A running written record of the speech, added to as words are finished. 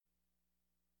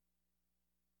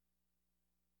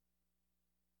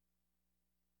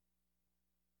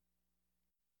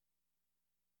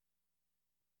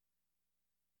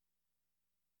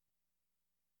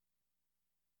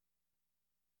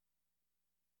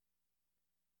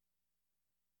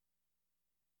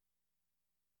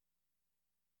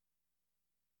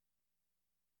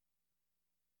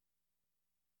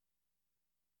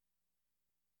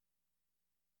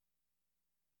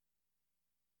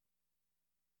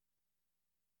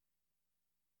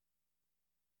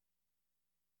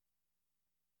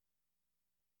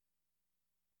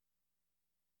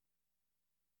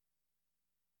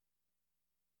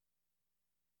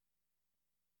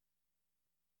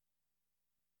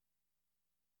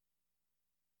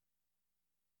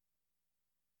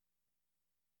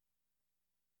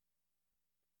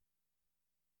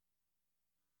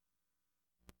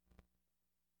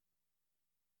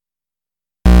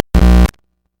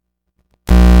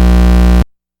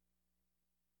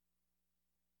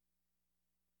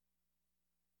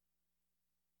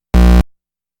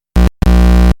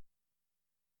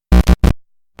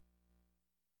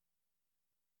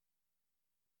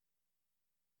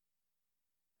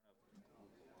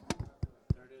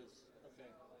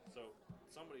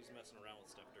just messing around with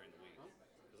stuff during the week. Huh?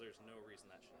 Because there's no reason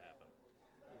that should happen.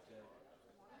 Okay.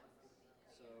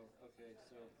 So, okay,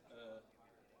 so,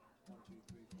 1, 2,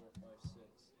 3, 4, 5, 6.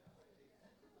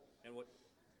 And what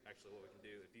we can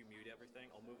do, if you mute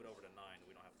everything, I'll move it over to 9.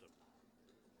 We don't have to.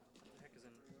 What the heck is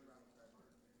in?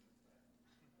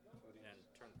 Podiums. And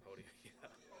turn the podium. Yeah.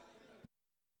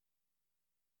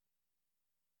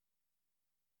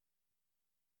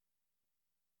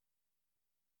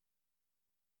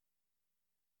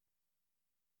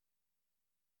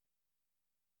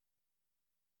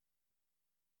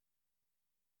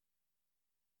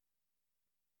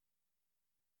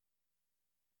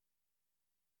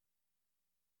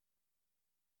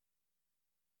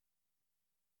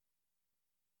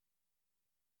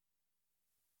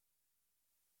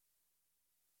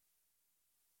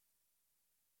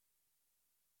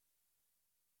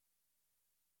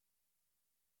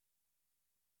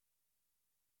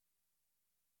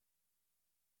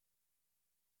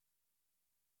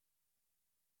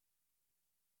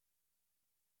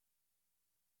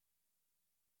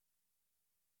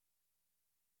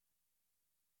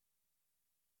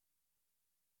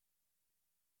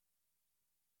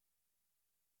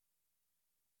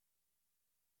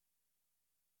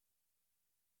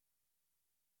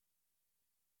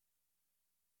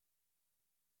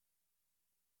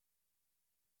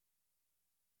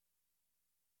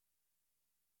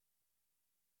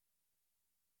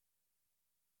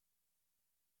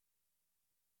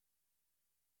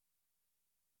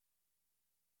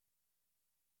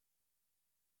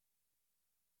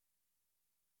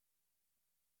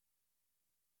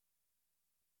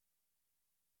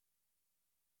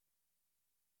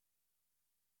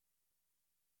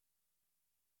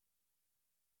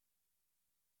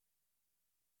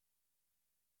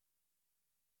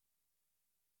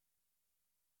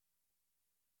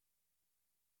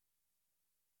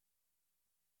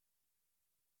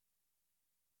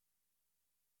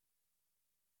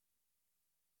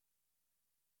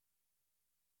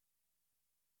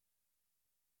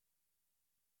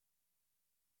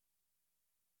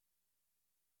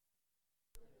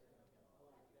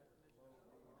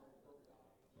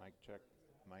 Mic check.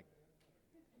 Mic.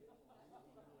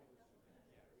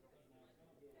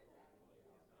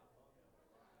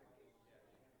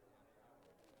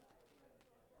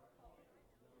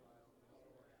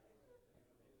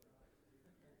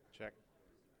 Check.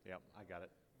 Yep, I got it.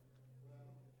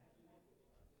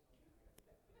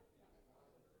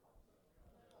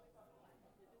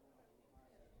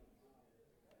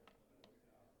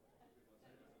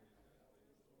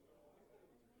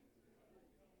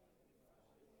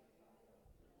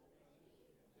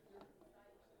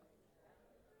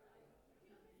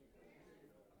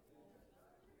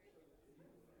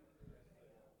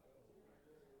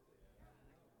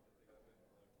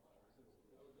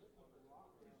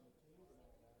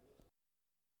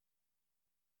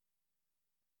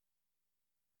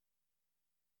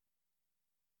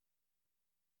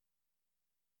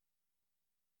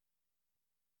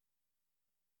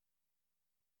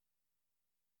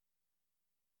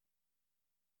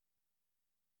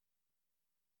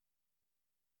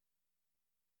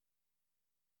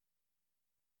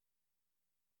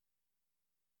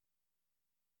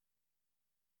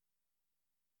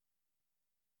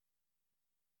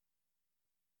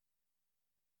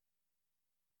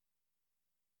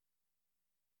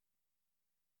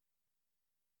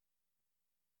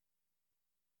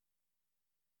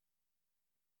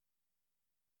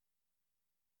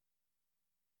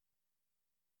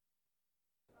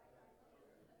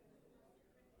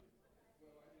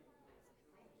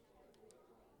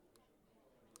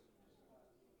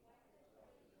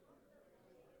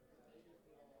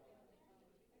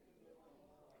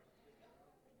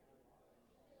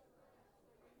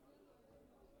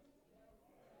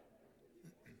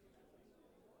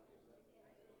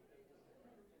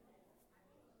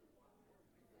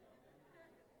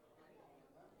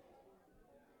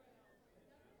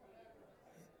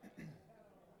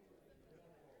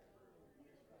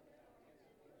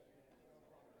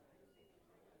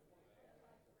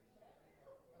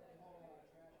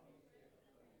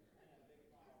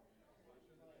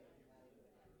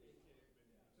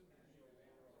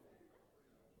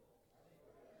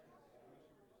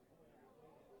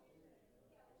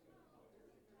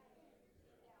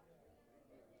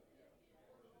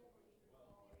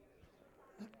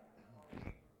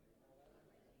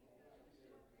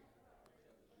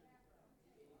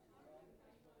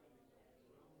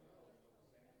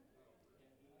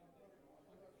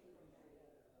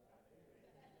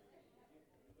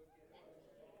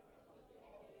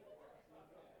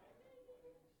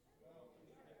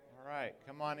 All right,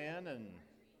 come on in and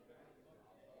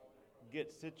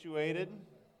get situated.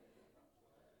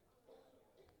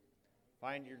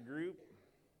 Find your group.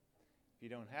 If you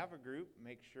don't have a group,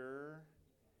 make sure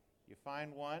you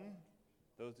find one.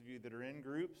 Those of you that are in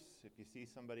groups, if you see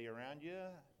somebody around you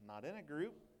not in a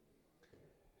group,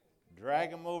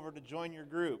 drag them over to join your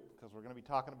group, because we're going to be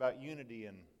talking about unity,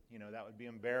 and that would be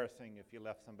embarrassing if you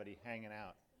left somebody hanging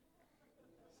out.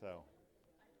 So,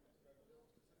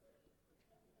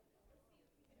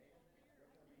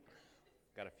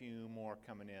 got a few more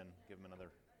coming in. Give them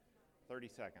another 30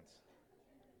 seconds.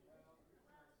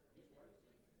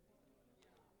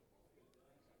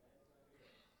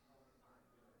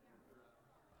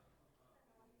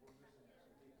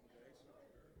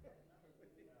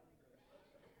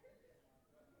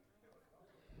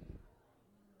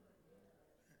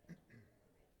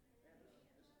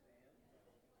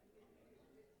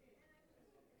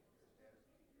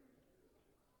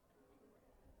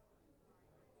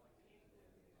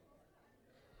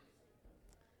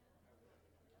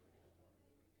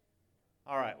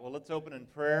 All right, well, let's open in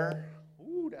prayer.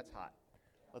 Ooh, that's hot.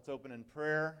 Let's open in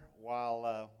prayer while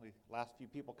the last few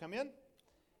people come in,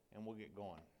 and we'll get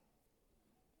going.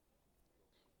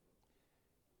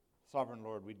 Sovereign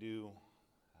Lord, we do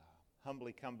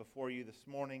humbly come before you this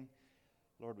morning.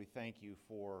 Lord, we thank you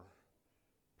for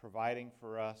providing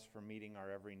for us, for meeting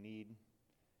our every need.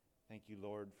 Thank you,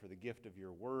 Lord, for the gift of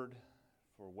your word,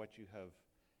 for what you have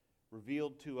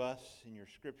revealed to us in your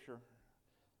scripture.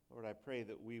 Lord, I pray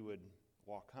that we would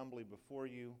walk humbly before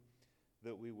you,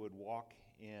 that we would walk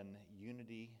in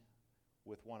unity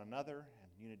with one another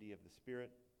and unity of the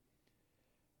Spirit.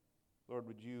 Lord,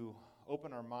 would you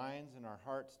open our minds and our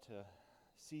hearts to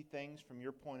see things from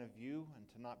your point of view and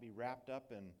to not be wrapped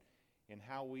up in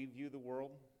how we view the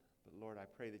world. But Lord, I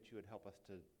pray that you would help us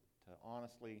to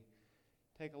honestly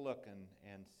take a look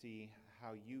and see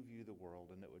how you view the world,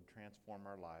 and that would transform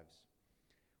our lives.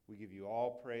 We give you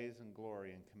all praise and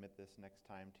glory and commit this next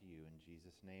time to you in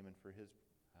Jesus' name and for his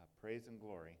praise and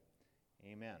glory.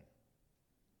 Amen.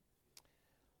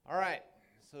 All right,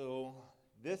 so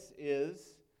this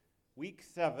is week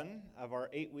 7 of our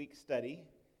 8-week study,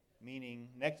 meaning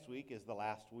next week is the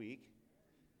last week.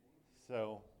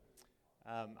 So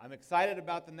I'm excited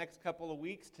about the next couple of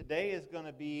weeks. Today is going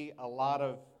to be a lot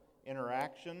of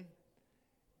interaction.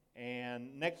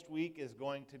 And next week is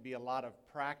going to be a lot of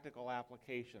practical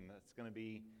application. It's going to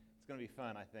be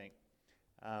fun, I think.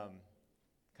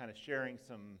 Kind of sharing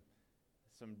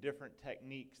some different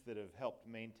techniques that have helped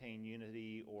maintain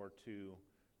unity or to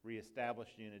reestablish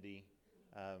unity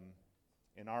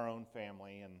in our own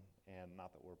family, and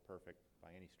not that we're perfect by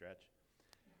any stretch.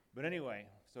 But anyway,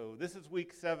 so this is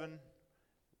week 7.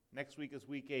 Next week is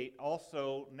week 8.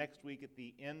 Also, next week at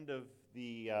the end of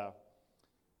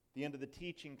the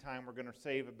teaching time, we're going to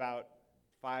save about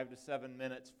 5 to 7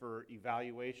 minutes for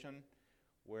evaluation,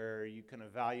 where you can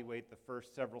evaluate the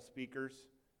first several speakers,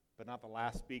 but not the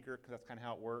last speaker, because that's kind of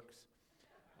how it works.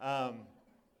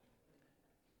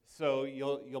 So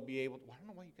you'll be able to, I don't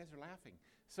know why you guys are laughing.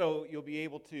 So you'll be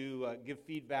able to give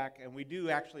feedback, and we do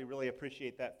actually really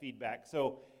appreciate that feedback.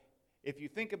 So if you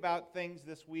think about things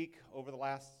this week, over the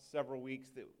last several weeks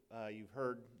that you've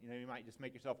heard, you might just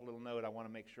make yourself a little note. I want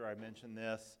to make sure I mention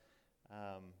this.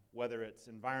 Whether it's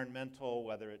environmental,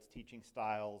 whether it's teaching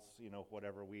styles,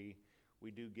 whatever, we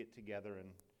do get together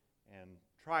and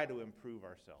try to improve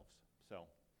ourselves. So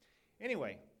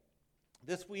anyway,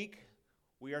 this week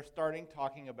we are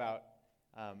talking about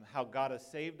how God has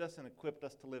saved us and equipped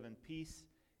us to live in peace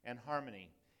and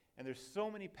harmony. And there's so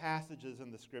many passages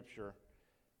in the Scripture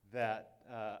that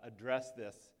address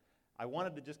this. I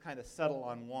wanted to just kind of settle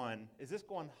on one. Is this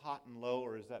going hot and low,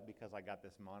 or is that because I got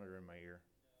this monitor in my ear?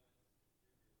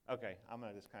 Okay, I'm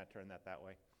going to just kind of turn that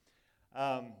way.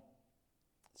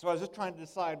 So I was just trying to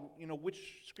decide,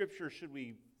 which scripture should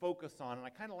we focus on, and I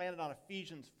kind of landed on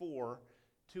Ephesians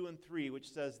 4:2 and 3, which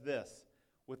says this: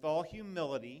 with all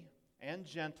humility and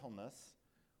gentleness,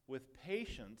 with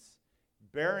patience,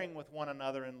 bearing with one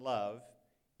another in love,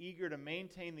 eager to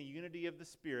maintain the unity of the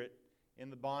Spirit in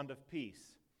the bond of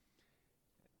peace.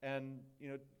 And,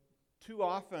 too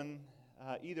often,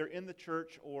 either in the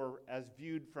church or as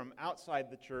viewed from outside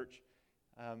the church,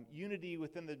 unity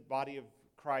within the body of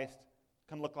Christ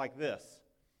can look like this.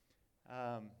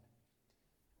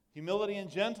 Humility and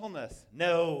gentleness.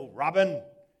 No, Robin.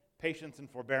 Patience and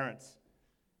forbearance.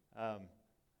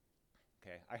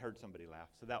 Okay, I heard somebody laugh,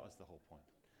 so that was the whole point.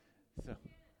 So,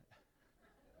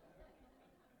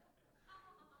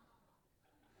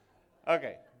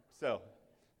 okay, so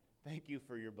thank you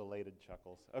for your belated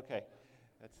chuckles. Okay,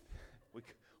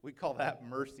 we call that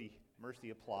mercy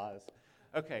applause.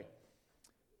 Okay,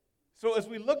 so as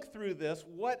we look through this,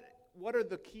 what what are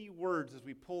the key words as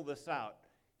we pull this out?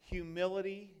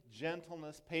 Humility,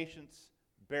 gentleness, patience,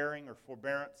 bearing, or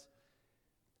forbearance.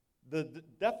 The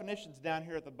definitions down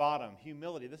here at the bottom.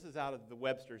 Humility, this is out of the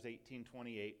Webster's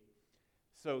 1828.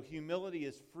 So humility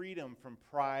is freedom from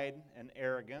pride and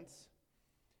arrogance.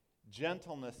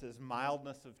 Gentleness is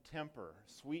mildness of temper,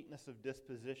 sweetness of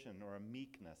disposition, or a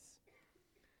meekness.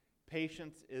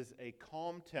 Patience is a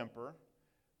calm temper,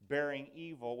 bearing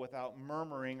evil without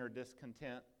murmuring or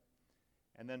discontent.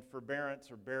 And then forbearance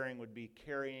or bearing would be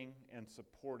carrying and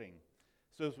supporting.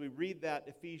 So as we read that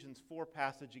Ephesians 4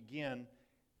 passage again,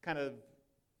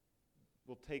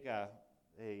 we'll take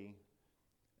an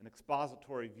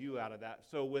expository view out of that.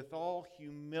 So with all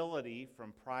humility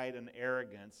from pride and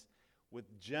arrogance,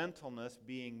 with gentleness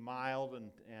being mild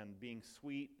and being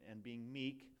sweet and being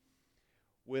meek,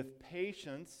 with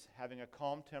patience having a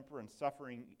calm temper and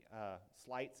suffering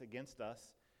slights against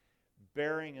us,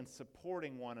 bearing and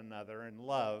supporting one another in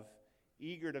love,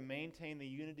 eager to maintain the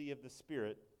unity of the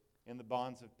Spirit in the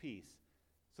bonds of peace.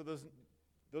 So those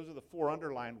are the 4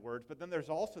 underlined words, but then there's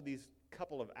also these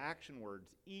couple of action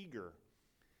words, eager.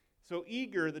 So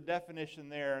eager, the definition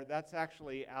there, that's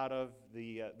actually out of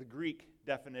the Greek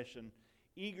definition.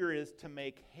 Eager is to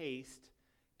make haste,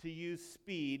 to use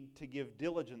speed, to give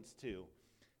diligence to.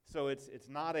 So it's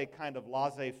not a kind of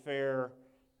laissez-faire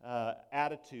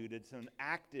attitude. It's an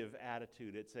active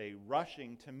attitude. It's a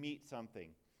rushing to meet something.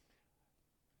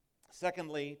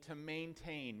 Secondly, to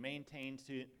maintain. Maintain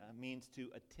means to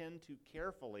attend to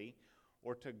carefully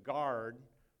or to guard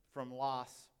from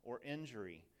loss or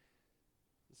injury.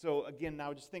 So again,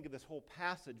 now just think of this whole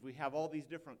passage. We have all these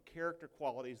different character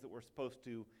qualities that we're supposed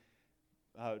to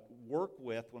work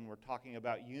with when we're talking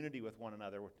about unity with one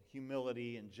another, with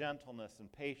humility and gentleness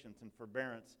and patience and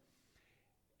forbearance.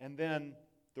 And then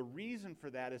the reason for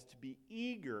that is to be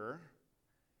eager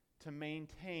to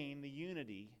maintain the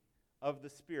unity of the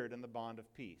Spirit and the bond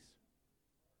of peace.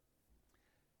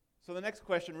 So the next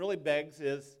question really begs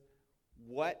is,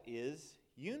 what is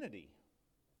unity?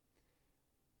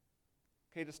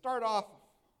 Okay, to start off,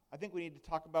 I think we need to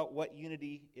talk about what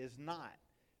unity is not,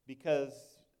 because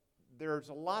there's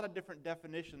a lot of different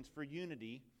definitions for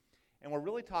unity, and we're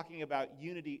really talking about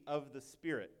unity of the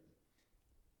Spirit.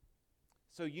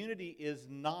 So unity is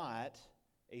not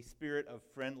a spirit of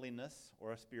friendliness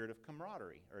or a spirit of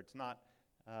camaraderie, or it's not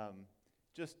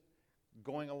just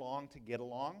going along to get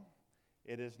along.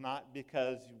 It is not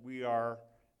because we are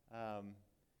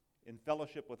in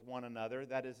fellowship with one another.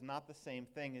 That is not the same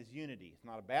thing as unity. It's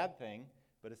not a bad thing,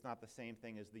 but it's not the same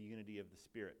thing as the unity of the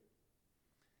Spirit.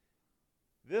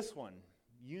 This one,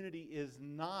 unity is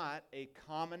not a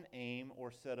common aim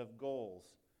or set of goals.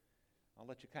 I'll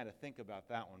let you kind of think about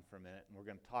that one for a minute, and we're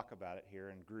going to talk about it here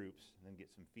in groups and then get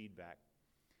some feedback.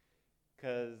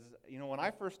 Because, when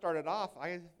I first started off,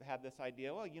 I had this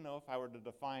idea, if I were to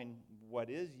define what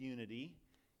is unity,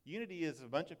 unity is a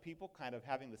bunch of people kind of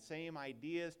having the same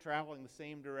ideas, traveling the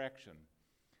same direction.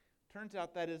 Turns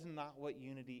out that is not what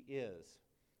unity is,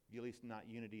 at least not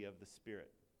unity of the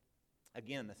Spirit.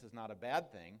 Again, this is not a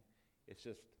bad thing, it's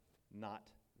just not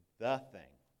the thing.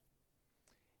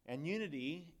 And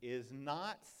unity is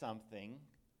not something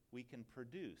we can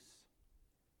produce.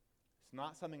 It's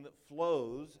not something that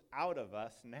flows out of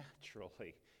us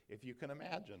naturally, if you can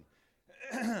imagine.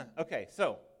 Okay,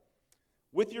 so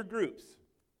with your groups,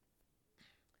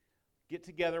 get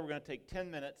together. We're going to take 10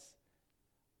 minutes,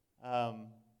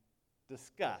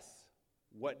 discuss.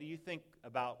 What do you think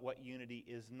about what unity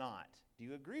is not? Do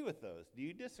you agree with those? Do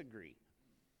you disagree?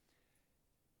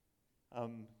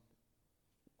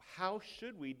 How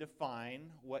should we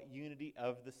define what unity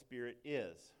of the Spirit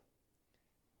is?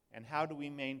 And how do we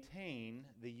maintain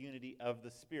the unity of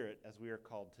the Spirit as we are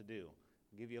called to do?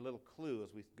 I'll give you a little clue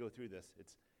as we go through this.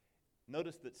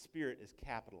 Notice that Spirit is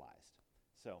capitalized.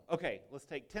 So, okay, let's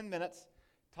take 10 minutes,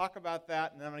 talk about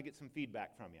that, and then I'm going to get some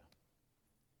feedback from you.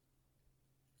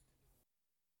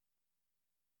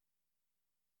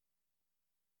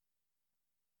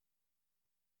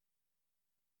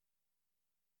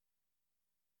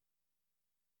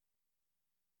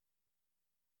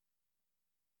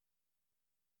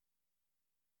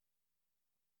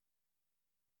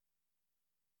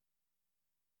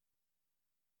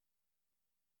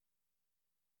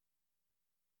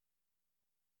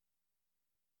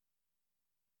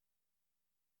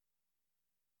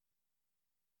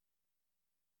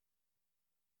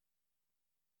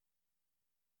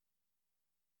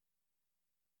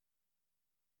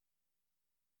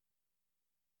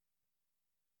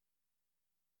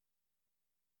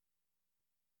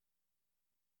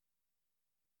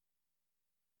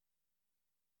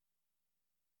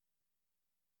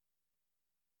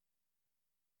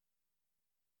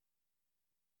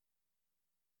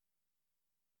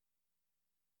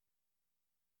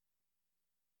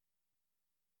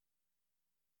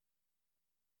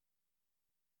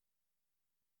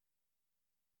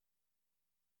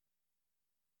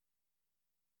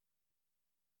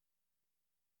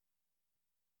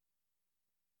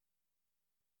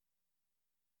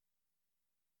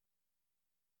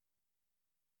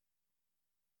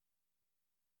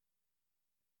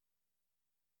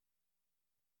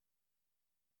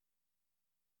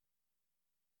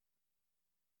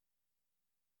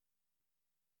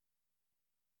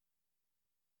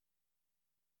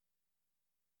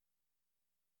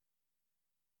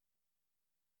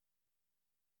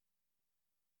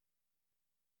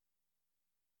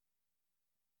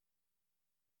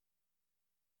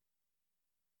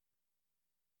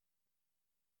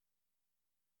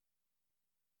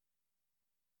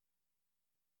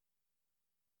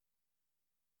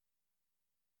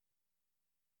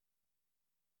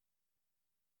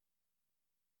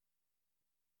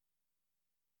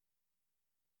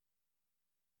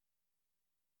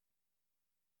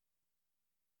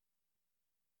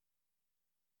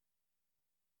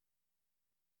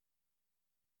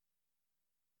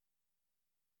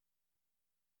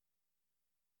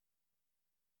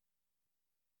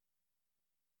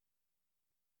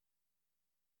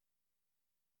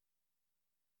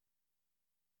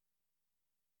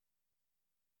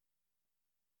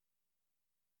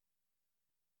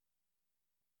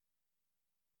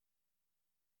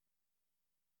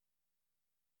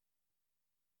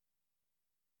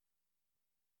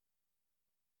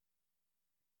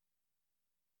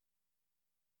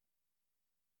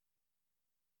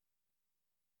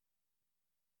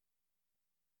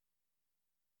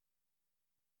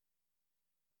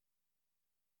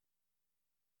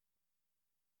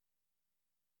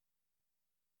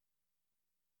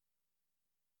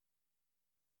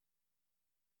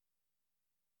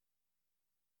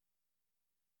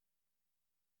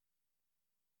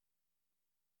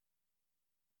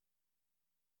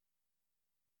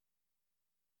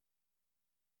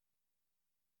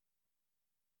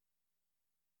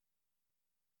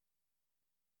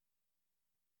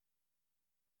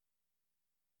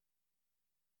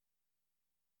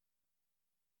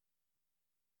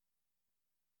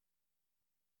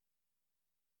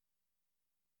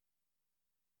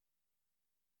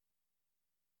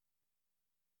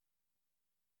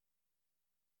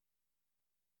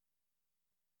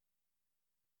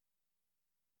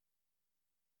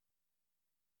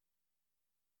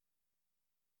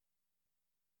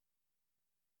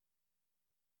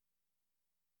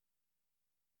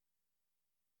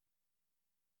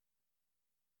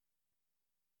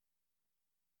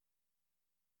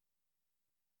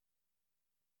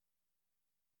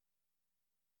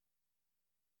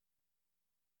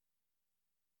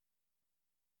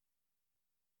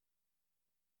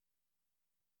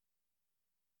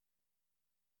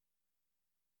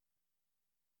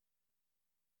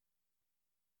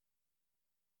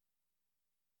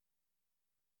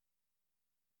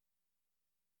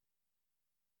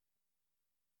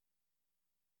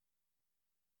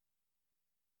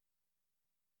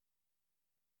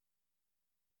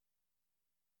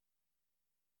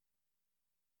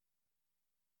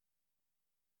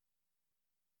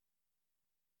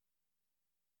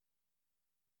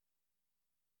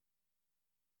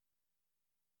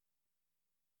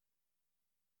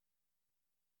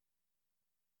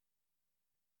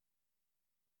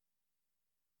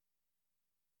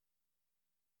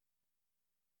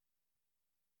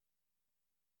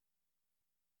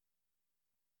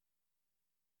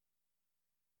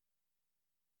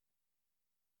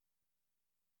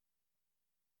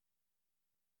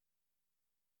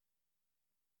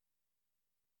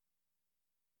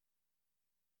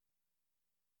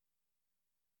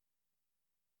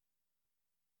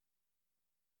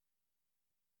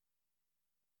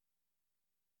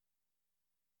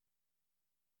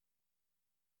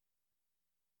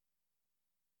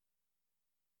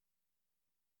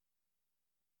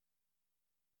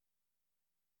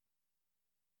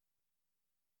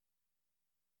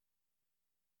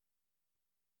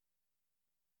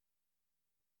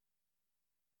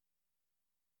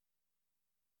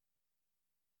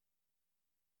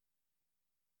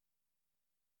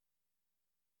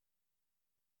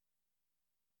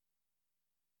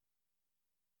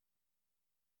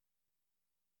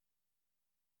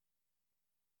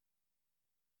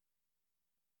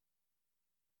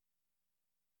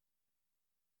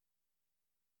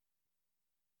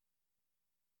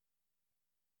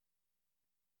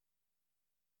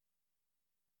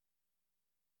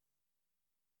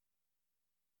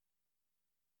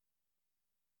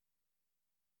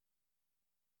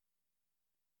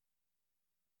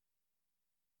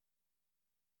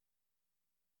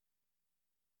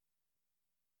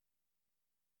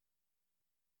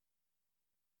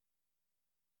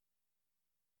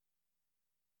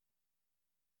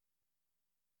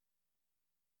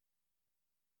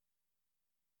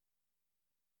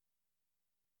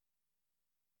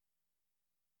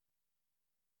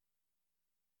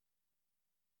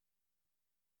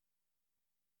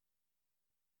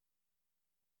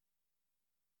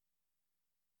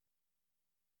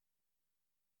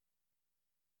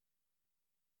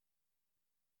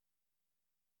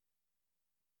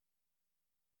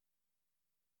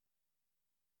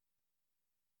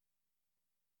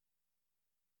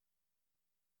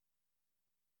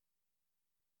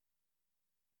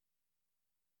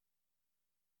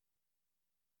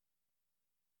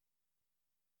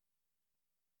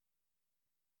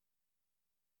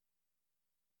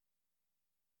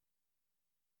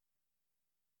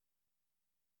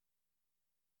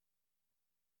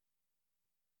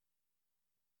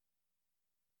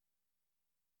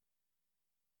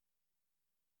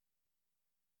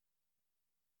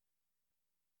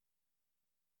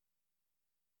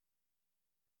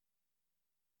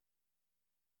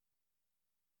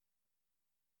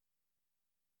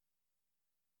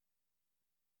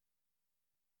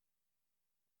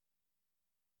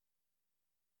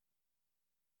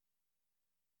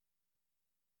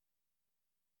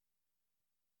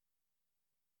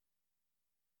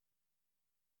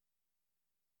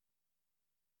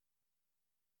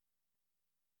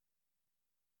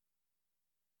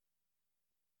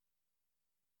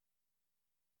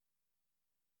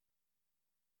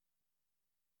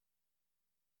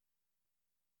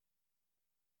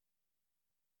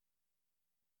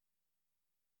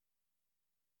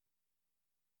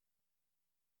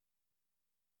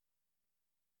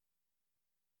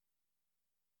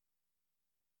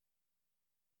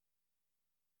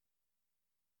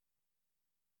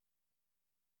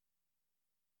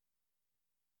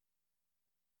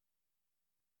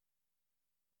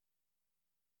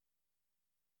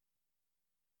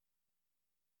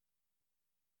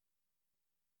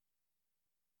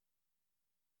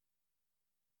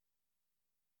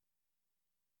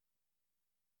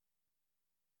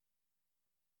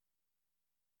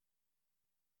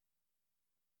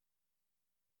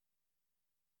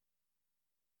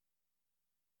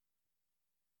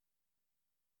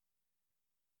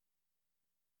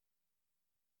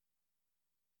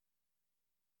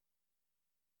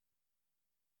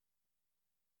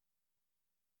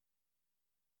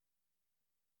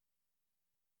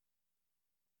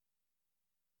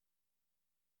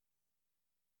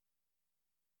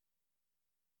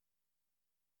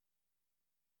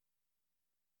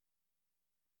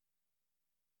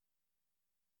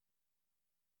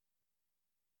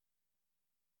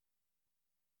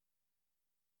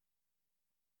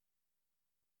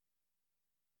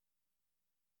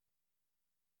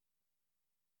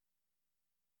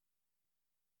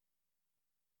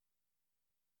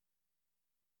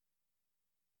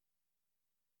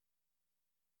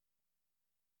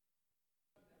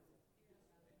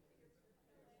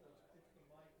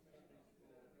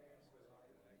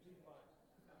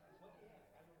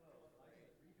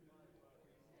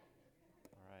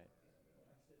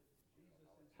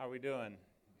 How are we doing? Are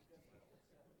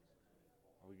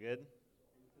we good?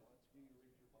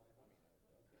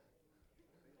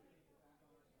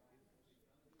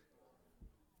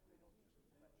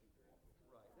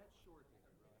 Right, that's shorthand,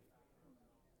 right?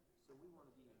 So we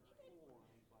want to be informed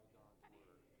by God's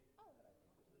word.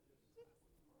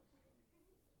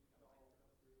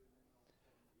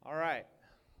 All right.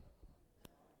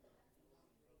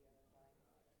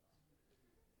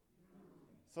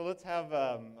 So let's have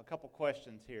a couple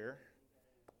questions here.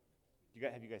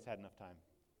 Have you guys had enough time?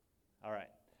 All right.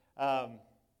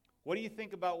 What do you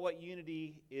think about what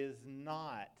unity is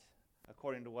not,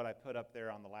 according to what I put up there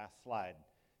on the last slide?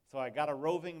 So I got a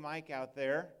roving mic out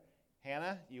there.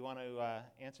 Hannah, you want to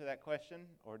answer that question,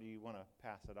 or do you want to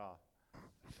pass it off?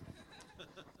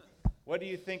 What do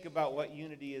you think about what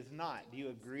unity is not? Do you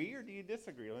agree or do you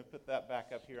disagree? Let me put that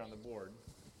back up here on the board.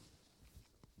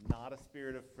 Not a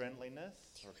spirit of friendliness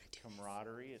or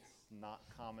camaraderie. It's not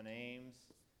common aims.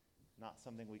 Not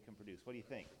something we can produce. What do you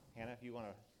think? Hannah, if you want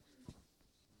to...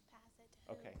 Pass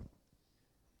it. Okay.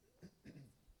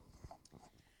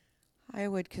 I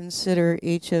would consider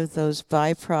each of those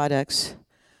byproducts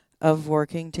of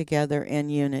working together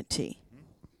in unity.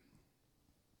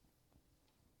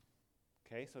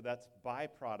 Okay, so that's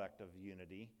byproduct of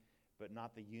unity, but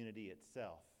not the unity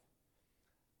itself.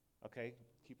 Okay,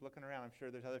 keep looking around. I'm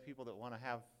sure there's other people that want to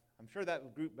have... I'm sure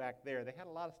that group back there, they had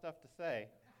a lot of stuff to say.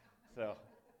 So...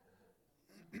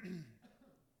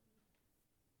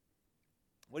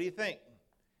 What do you think?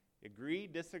 Agree,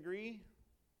 disagree?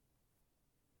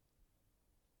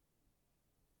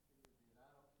 I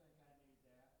don't think I need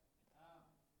that.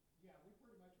 Yeah, we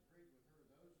pretty much agreed with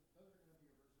her. Those are going to be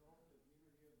a result of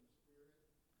unity of the Spirit.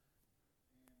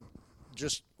 And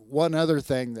just one other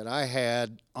thing that I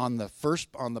had on the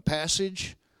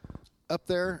passage up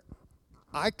there,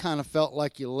 I kind of felt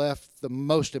like you left the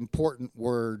most important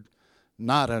word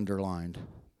not underlined.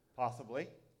 Possibly.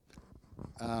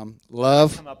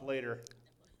 Love. Come up later.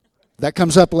 That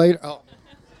comes up later. Oh.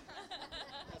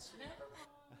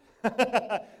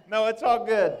 No, it's all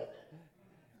good.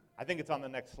 I think it's on the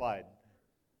next slide.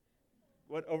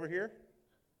 What, over here?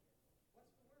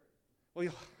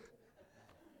 Well,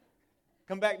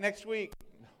 come back next week.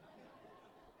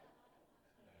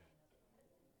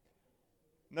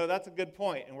 No, that's a good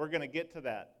point, and we're going to get to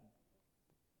that.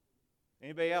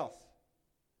 Anybody else?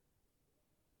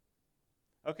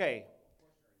 Okay.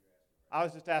 I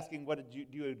was just asking, do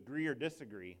you agree or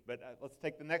disagree? But let's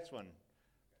take the next one.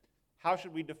 How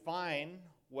should we define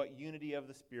what unity of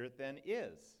the Spirit then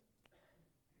is?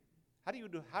 How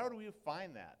do we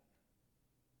define that?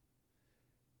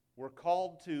 We're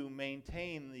called to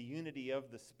maintain the unity of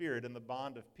the Spirit and the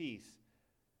bond of peace.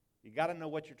 You got to know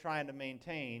what you're trying to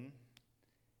maintain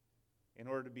in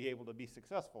order to be able to be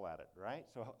successful at it, right?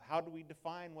 So how do we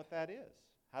define what that is?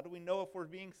 How do we know if we're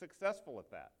being successful at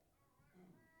that?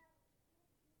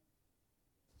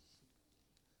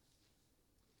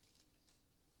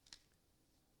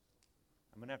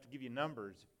 I'm going to have to give you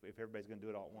numbers if everybody's going to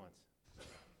do it all at once.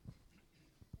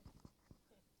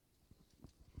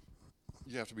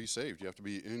 You have to be saved. You have to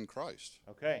be in Christ.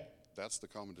 Okay. That's the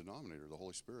common denominator, the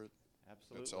Holy Spirit.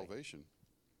 Absolutely. That's salvation.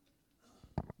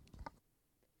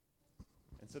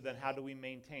 And so then how do we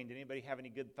maintain? Did anybody have any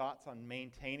good thoughts on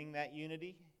maintaining that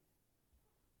unity?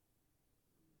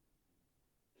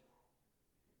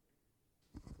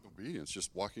 Obedience,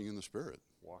 just walking in the Spirit.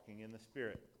 Walking in the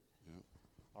Spirit. Yeah.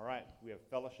 All right, we have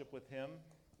fellowship with Him.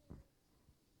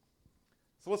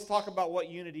 So let's talk about what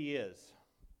unity is.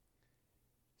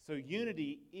 So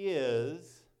unity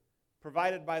is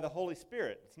provided by the Holy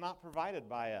Spirit. It's not provided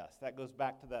by us. That goes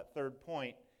back to that third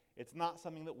point. It's not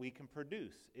something that we can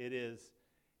produce.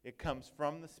 It comes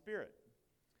from the Spirit.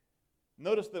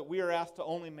 Notice that we are asked to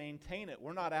only maintain it.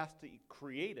 We're not asked to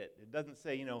create it. It doesn't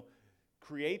say,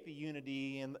 create the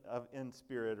unity in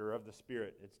Spirit or of the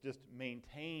Spirit. It's just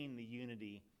maintain the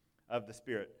unity of the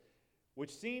Spirit,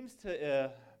 which seems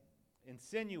to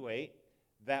insinuate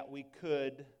that we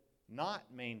could not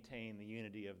maintain the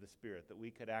unity of the Spirit, that we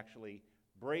could actually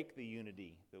break the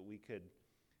unity, that we could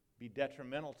be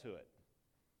detrimental to it.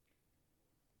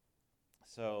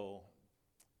 So,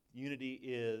 unity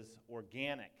is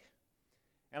organic.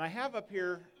 And I have up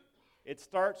here, it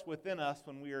starts within us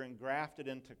when we are engrafted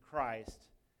into Christ.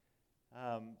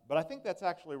 But I think that's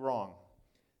actually wrong.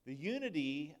 The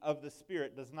unity of the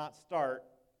Spirit does not start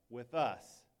with us.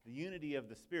 The unity of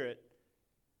the Spirit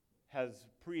has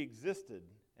pre-existed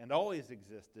and always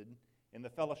existed in the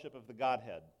fellowship of the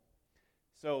Godhead.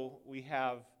 So we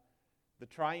have the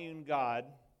triune God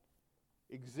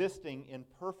existing in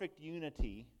perfect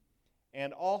unity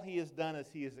And all he has done is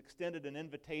he has extended an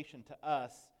invitation to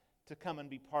us to come and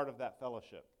be part of that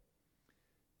fellowship.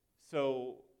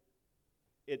 So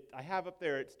I have up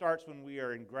there, it starts when we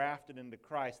are engrafted into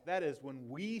Christ. That is when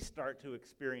we start to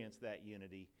experience that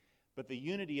unity. But the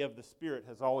unity of the Spirit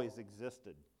has always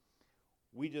existed.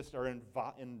 We just are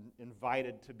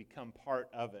invited to become part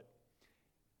of it.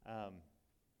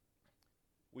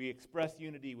 We express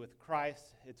unity with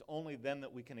Christ. It's only then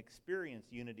that we can experience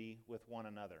unity with one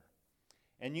another.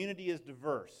 And unity is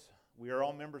diverse. We are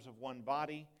all members of one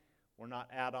body. We're not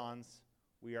add-ons.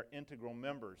 We are integral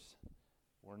members.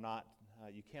 We're not.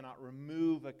 You cannot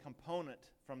remove a component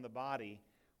from the body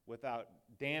without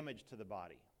damage to the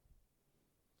body.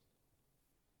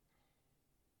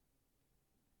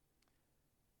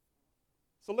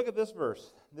 So look at this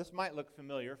verse. This might look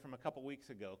familiar from a couple weeks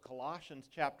ago. Colossians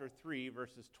chapter 3,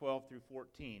 verses 12 through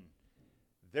 14.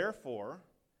 Therefore,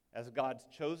 as God's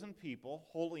chosen people,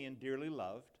 holy and dearly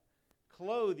loved,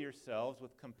 clothe yourselves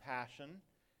with compassion,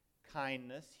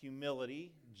 kindness,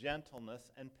 humility,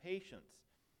 gentleness, and patience.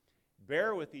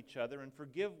 Bear with each other and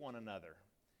forgive one another,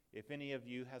 if any of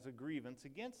you has a grievance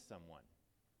against someone.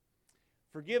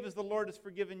 Forgive as the Lord has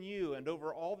forgiven you, and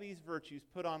over all these virtues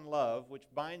put on love, which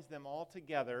binds them all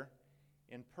together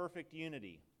in perfect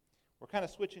unity. We're kind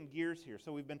of switching gears here.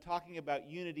 So we've been talking about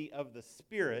unity of the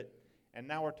Spirit, and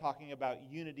now we're talking about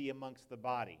unity amongst the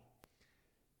body.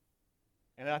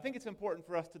 And I think it's important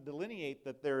for us to delineate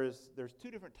that there's two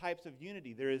different types of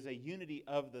unity. There is a unity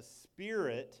of the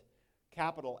Spirit,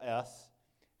 capital S,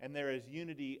 and there is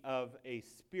unity of a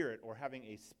spirit, or having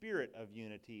a spirit of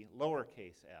unity,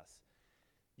 lowercase s.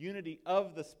 Unity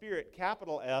of the Spirit,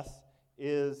 capital S,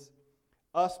 is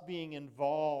us being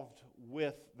involved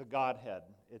with the Godhead.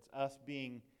 It's us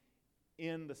being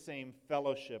in the same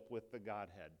fellowship with the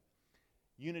Godhead.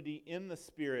 Unity in the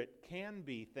Spirit can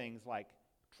be things like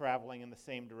traveling in the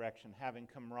same direction, having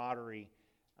camaraderie,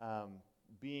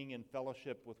 being in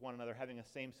fellowship with one another, having a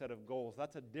same set of goals.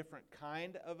 That's a different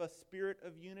kind of a spirit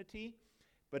of unity,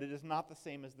 but it is not the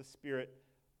same as the spirit,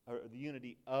 or the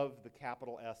unity of the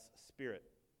capital S Spirit.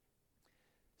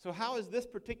 So how is this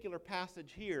particular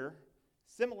passage here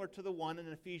similar to the one in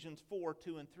Ephesians 4,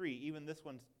 2, and 3? Even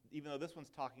though this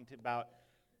one's talking about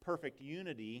perfect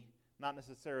unity, not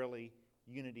necessarily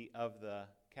unity of the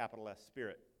capital S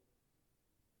Spirit.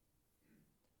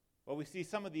 Well, we see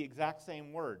some of the exact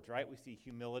same words, right? We see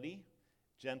humility,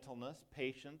 gentleness,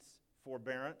 patience,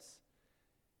 forbearance.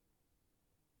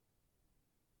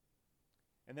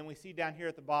 And then we see down here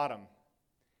at the bottom,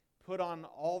 over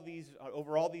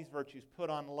all these virtues, put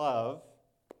on love,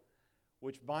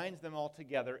 which binds them all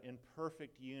together in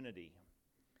perfect unity.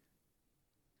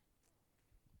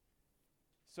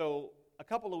 So a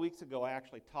couple of weeks ago, I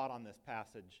actually taught on this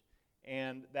passage,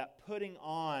 and that putting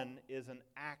on is an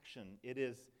action.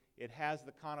 It has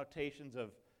the connotations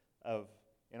of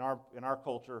in our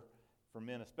culture, for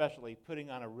men especially, putting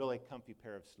on a really comfy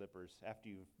pair of slippers after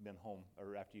you've been home,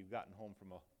 or after you've gotten home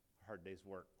from a hard day's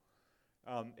work.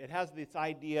 It has this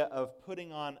idea of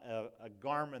putting on a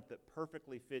garment that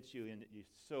perfectly fits you and you're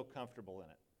so comfortable in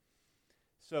it.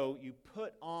 So you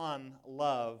put on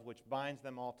love, which binds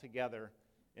them all together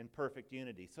in perfect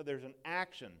unity. So there's an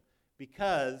action,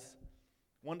 because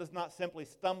one does not simply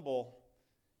stumble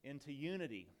into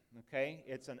unity. Okay?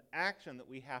 It's an action that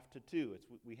we have to do.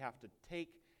 We have to take,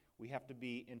 we have to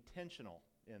be intentional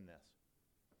in this.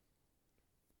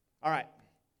 All right,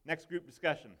 next group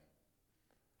discussion.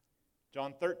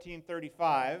 John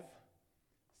 13:35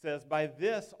 says, "By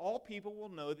this all people will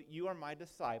know that you are my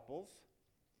disciples,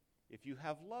 if you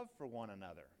have love for one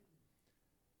another."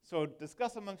 So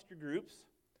discuss amongst your groups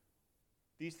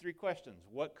these three questions.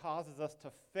 What causes us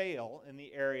to fail in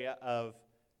the area of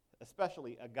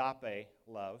especially agape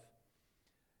love?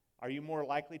 Are you more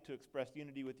likely to express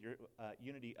unity with your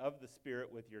unity of the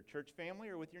Spirit with your church family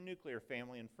or with your nuclear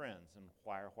family and friends, and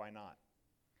why or why not?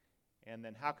 And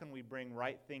then how can we bring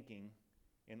right thinking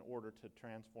in order to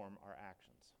transform our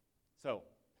actions? So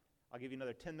I'll give you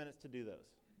another 10 minutes to do those.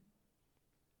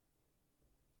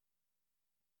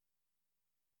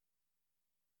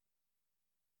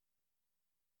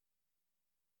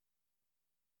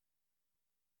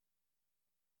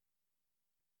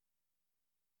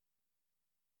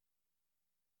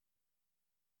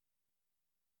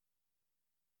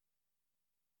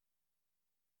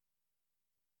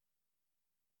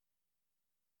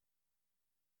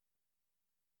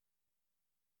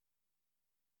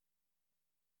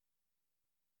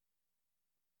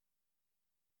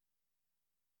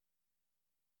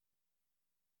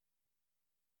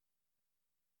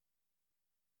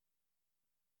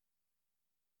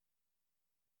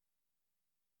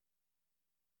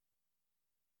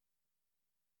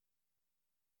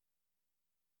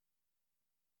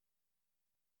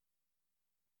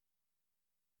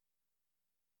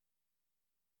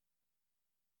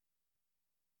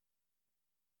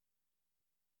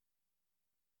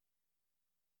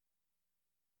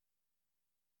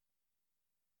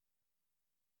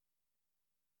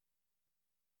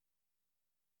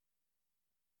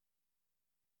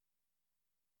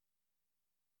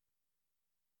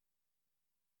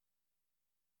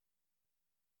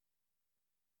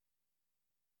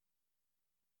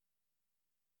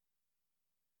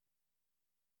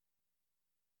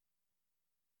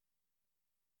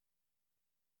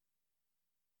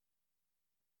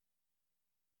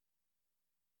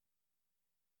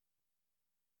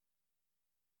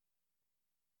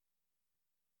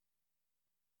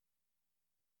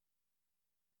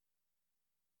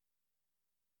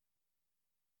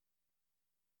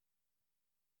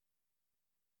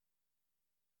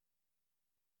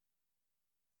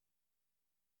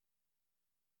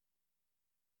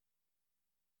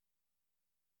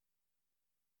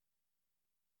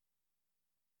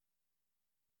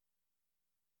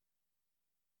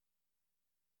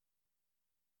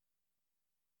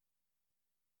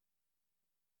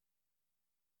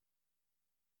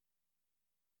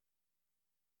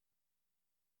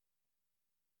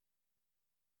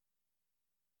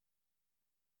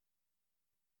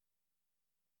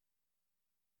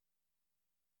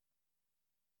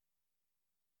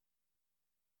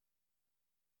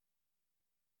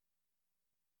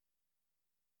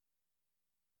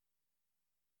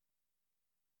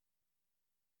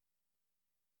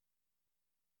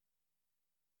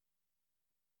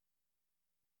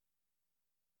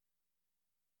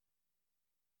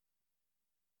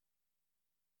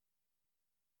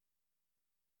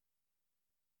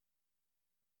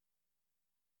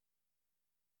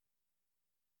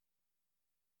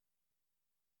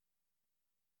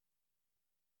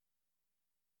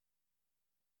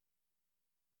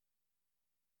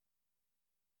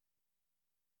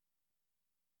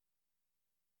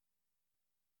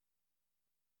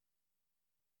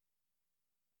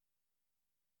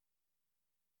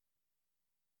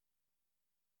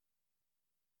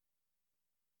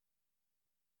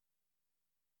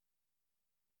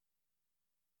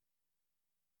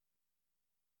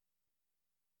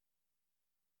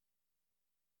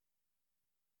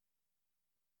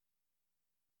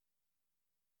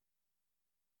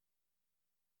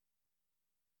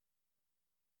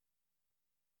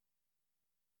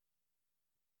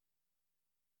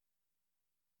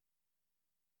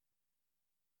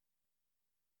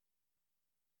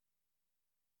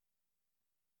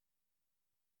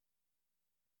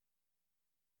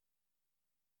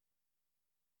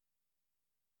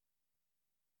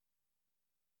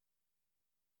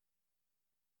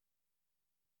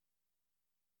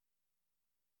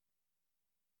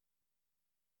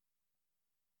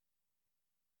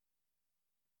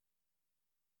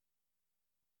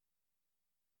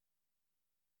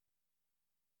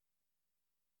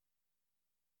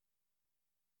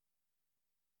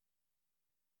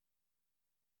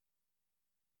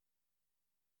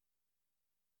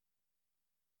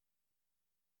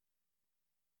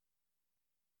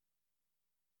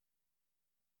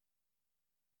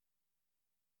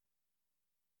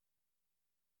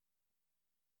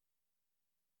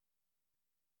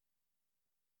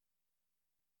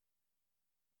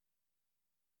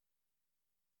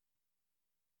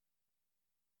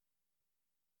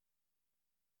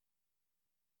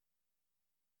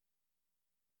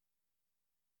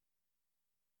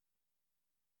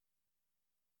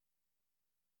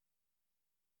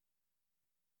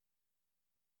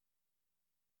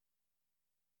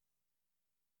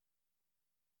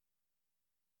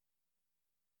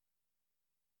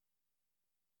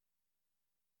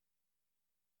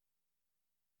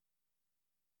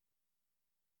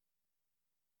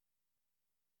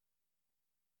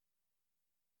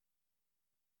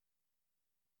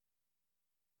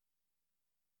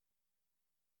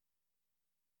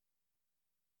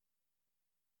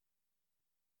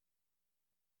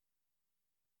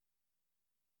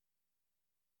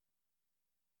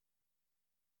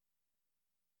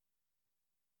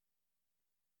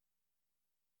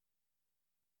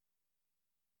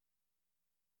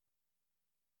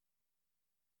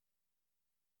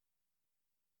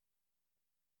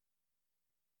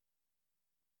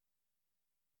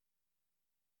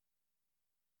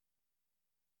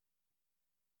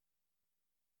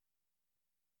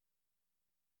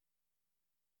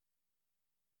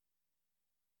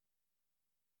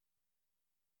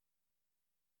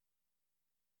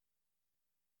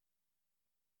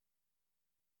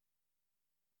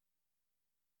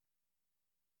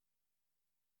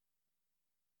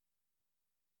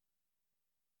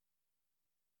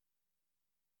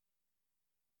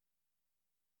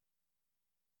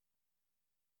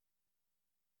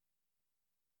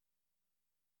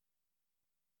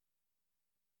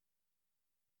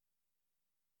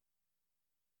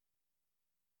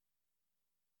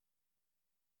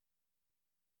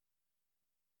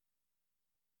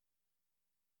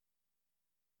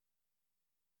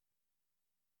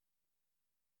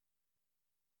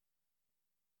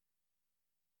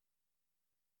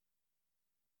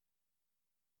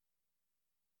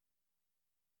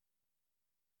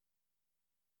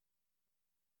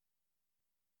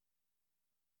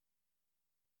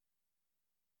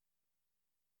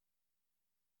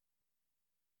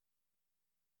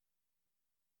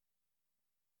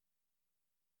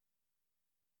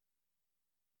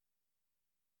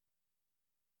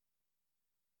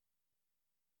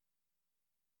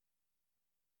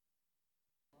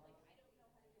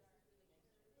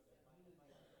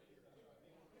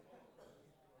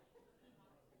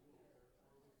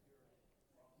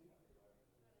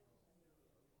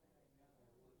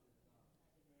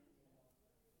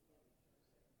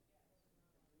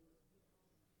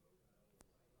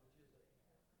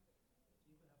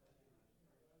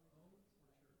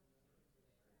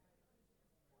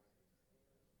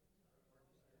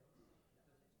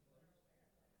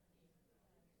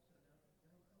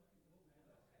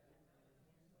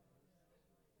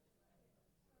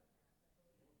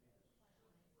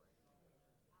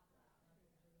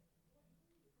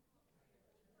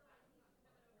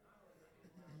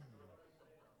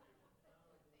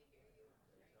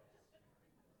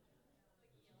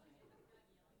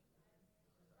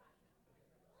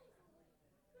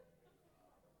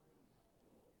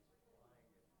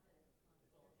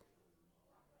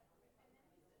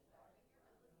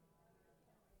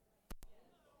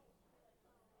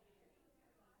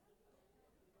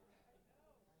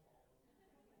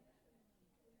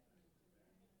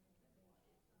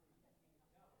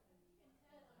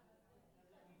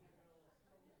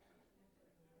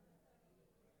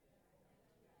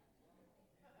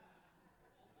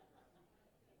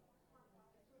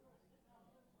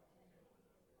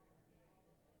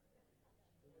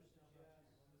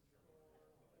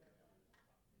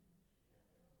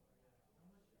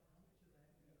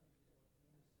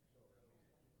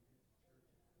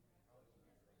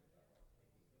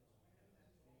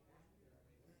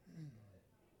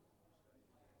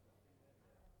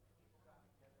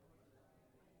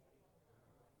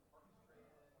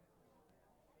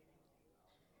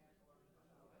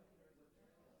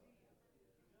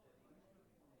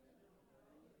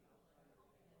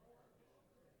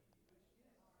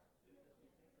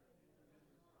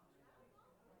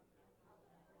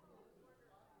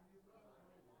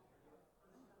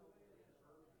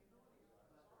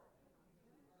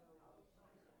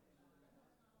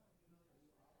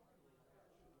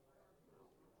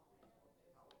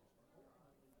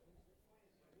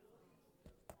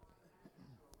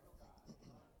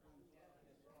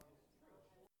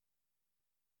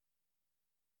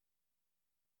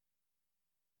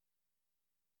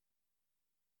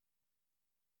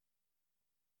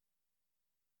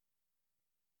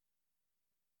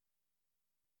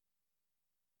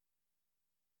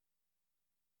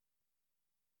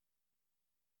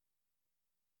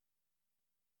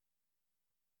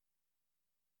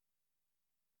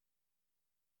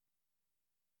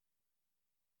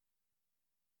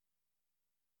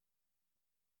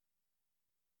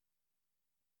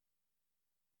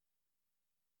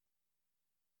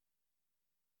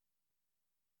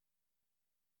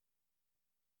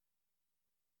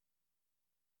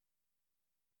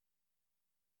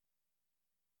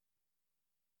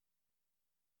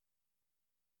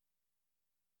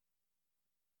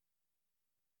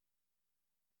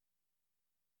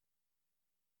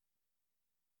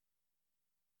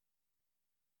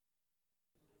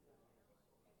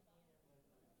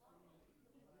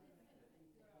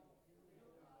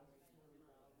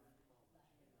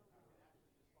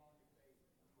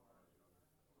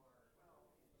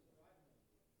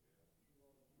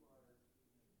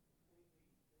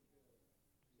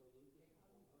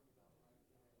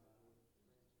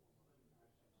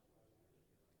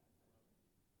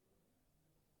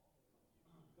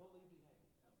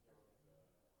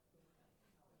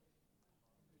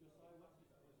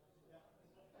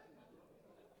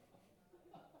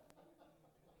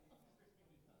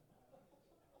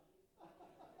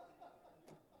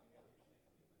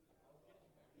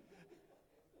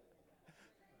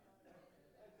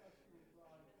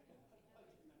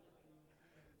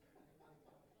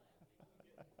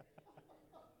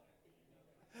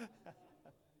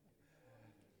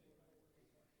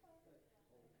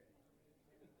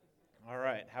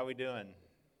 right, how we doing?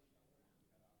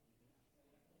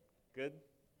 Good?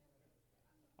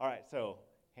 All right, so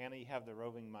Hannah, you have the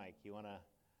roving mic. You wanna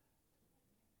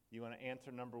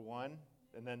answer number one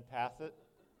and then pass it?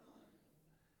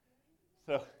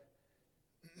 So,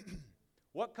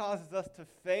 what causes us to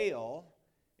fail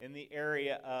in the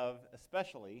area of,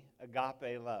 especially,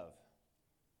 agape love?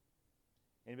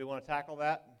 Anybody want to tackle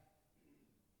that?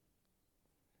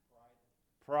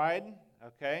 Pride. Pride,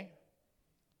 okay.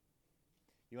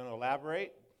 You want to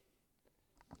elaborate?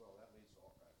 Well, that leads to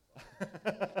all kinds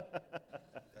of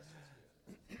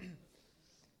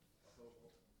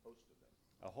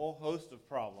A whole host of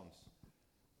problems.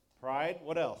 Pride,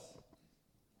 what else?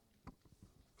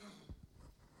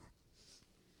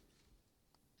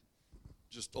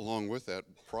 Just along with that,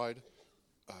 pride,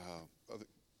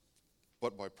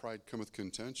 but by pride cometh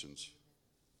contentions.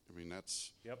 I mean,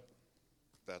 that's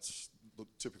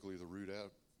typically the root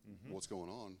at what's going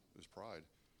on is pride.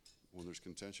 When there's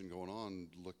contention going on,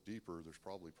 look deeper, there's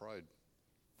probably pride.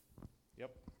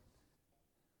 Yep.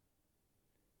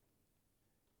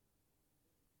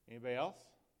 Anybody else?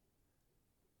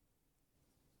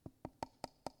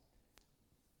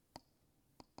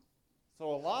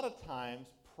 So a lot of times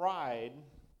pride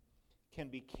can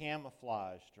be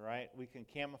camouflaged, right? We can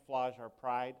camouflage our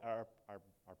pride, our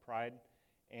pride,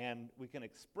 and we can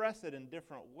express it in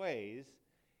different ways,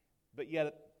 but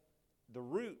yet the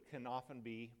root can often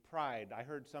be pride. I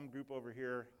heard some group over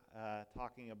here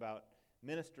talking about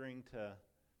ministering to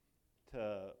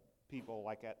people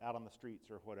like out on the streets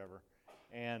or whatever.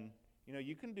 And, you know,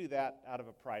 you can do that out of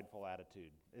a prideful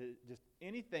attitude. Just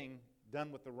anything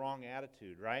done with the wrong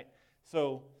attitude, right?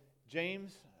 So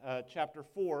James chapter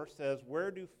 4 says,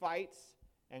 "Where do fights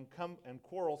and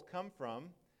quarrels come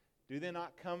from? Do they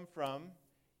not come from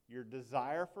your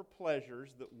desire for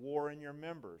pleasures that war in your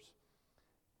members?"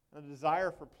 The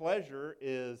desire for pleasure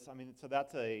is, so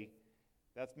that's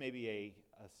maybe a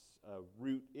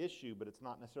root issue, but it's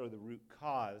not necessarily the root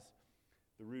cause.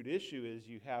 The root issue is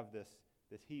you have this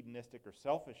hedonistic or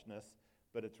selfishness,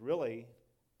 but it's really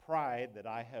pride that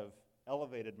I have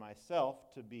elevated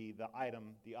myself to be the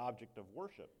object of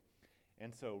worship.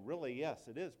 And so really, yes,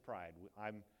 it is pride.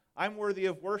 I'm worthy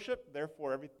of worship,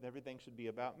 therefore everything should be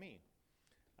about me.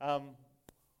 How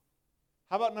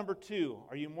about number 2?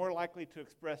 Are you more likely to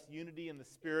express unity in the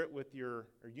Spirit or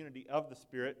unity of the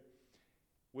Spirit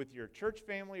with your church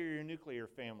family or your nuclear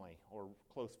family or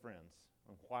close friends?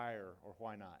 And why or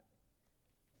why not?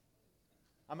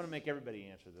 I'm going to make everybody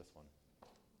answer this one.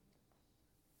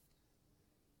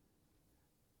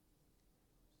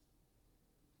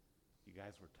 You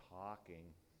guys were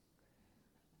talking.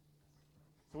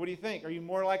 So what do you think? Are you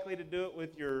more likely to do it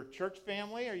with your church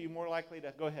family? Or are you more likely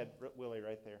to... Go ahead, Willie,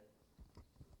 right there.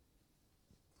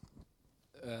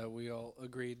 We all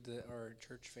agreed that our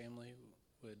church family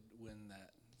would win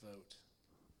that vote.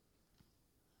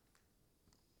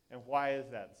 And why is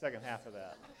that? The second half of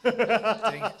that.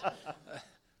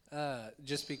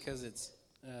 Just because it's,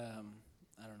 I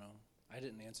don't know. I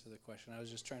didn't answer the question. I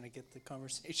was just trying to get the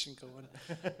conversation going.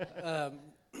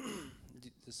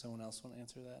 Does someone else want to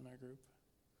answer that in our group?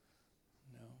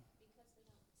 No?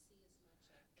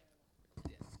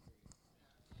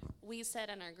 We said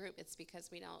in our group it's because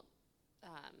we don't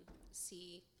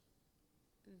see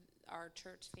our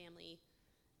church family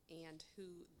and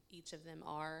who each of them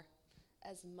are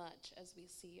as much as we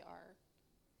see our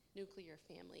nuclear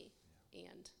family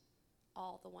and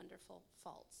all the wonderful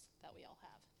faults that we all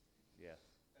have.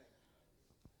 Yes.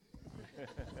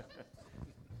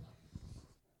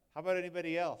 How about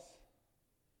anybody else?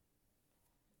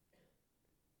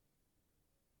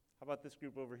 How about this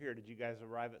group over here? Did you guys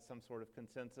arrive at some sort of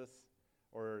consensus,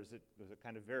 or was it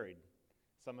kind of varied?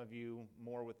 Some of you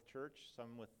more with church,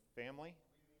 some with family?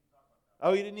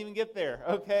 Oh, you didn't even get there.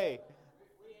 Okay.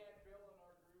 We had Bill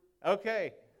in our group.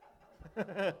 Okay.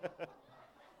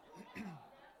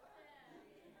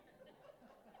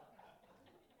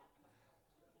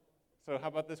 So how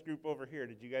about this group over here?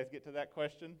 Did you guys get to that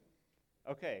question?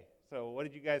 Okay, so what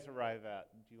did you guys arrive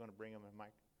at? Do you want to bring them a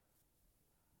mic?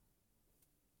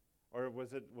 Or was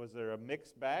there a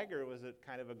mixed bag, or was it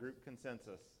kind of a group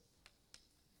consensus?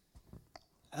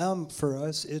 For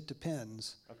us, it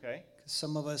depends. Okay.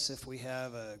 Some of us, if we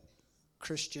have a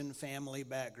Christian family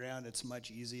background, it's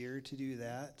much easier to do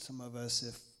that. Some of us,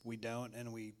 if we don't,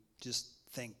 and we just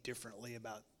think differently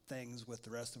about things with the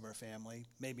rest of our family,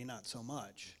 maybe not so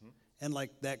much. Mm-hmm. And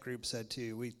like that group said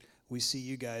too, we see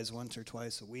you guys once or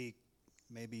twice a week.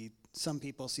 Maybe some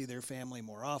people see their family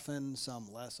more often,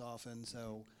 some less often,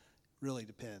 so really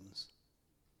depends.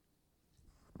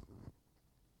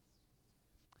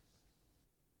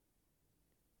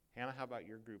 Hannah, how about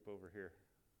your group over here?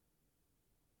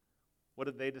 What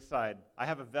did they decide? I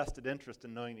have a vested interest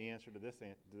in knowing the answer to this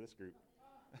group.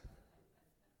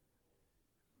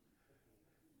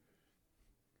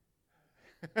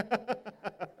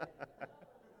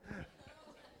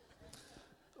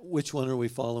 Which one are we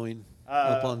following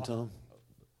up on, Tom?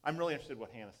 I'm really interested in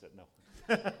what Hannah said. No.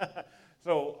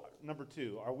 So, number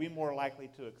 2, are we more likely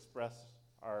to express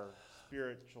our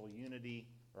spiritual unity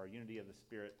or our unity of the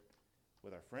Spirit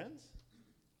with our friends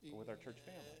or with our church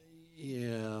family?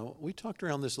 Yeah, we talked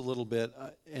around this a little bit,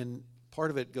 and part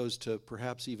of it goes to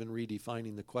perhaps even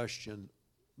redefining the question,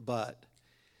 but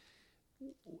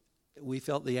we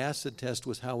felt the acid test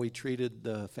was how we treated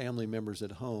the family members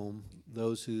at home,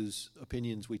 those whose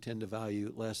opinions we tend to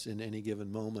value less in any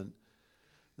given moment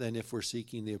than if we're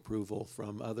seeking the approval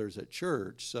from others at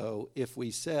church. So if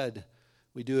we said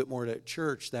we do it more at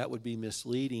church, that would be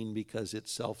misleading because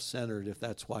it's self-centered if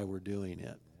that's why we're doing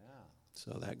it. Yeah.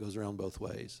 So that goes around both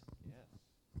ways. Yes.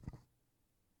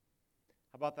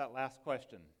 How about that last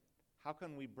question? How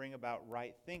can we bring about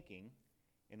right thinking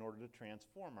in order to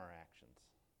transform our actions?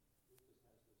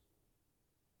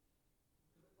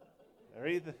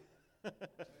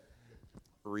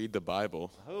 Read the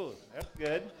Bible. Oh, that's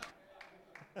good.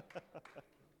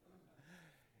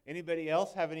 Anybody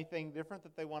else have anything different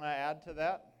that they want to add to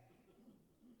that?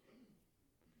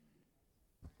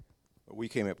 We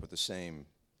came up with the same,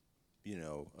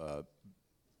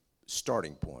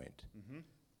 starting point.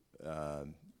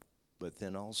 Mm-hmm. But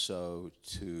then also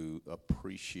to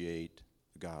appreciate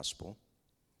the gospel,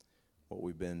 what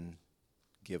we've been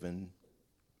given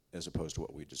as opposed to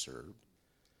what we deserved,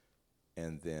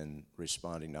 and then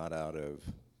responding not out of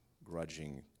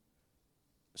grudging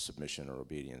submission or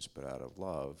obedience, but out of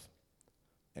love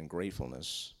and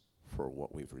gratefulness for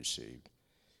what we've received,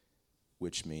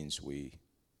 which means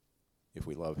if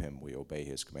we love him, we obey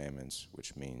his commandments,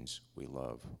 which means we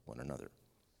love one another.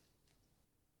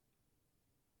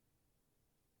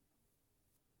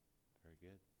 Very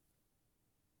good.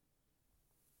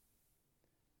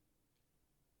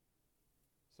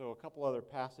 So a couple other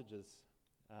passages.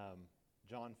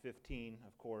 John 15,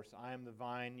 of course. I am the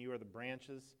vine, you are the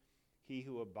branches. He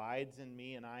who abides in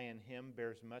me and I in him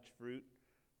bears much fruit,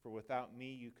 for without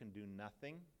me you can do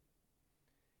nothing.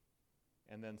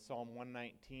 And then Psalm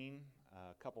 119,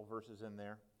 a couple verses in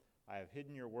there. I have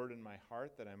hidden your word in my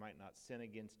heart that I might not sin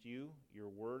against you. Your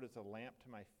word is a lamp to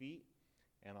my feet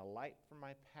and a light for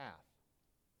my path.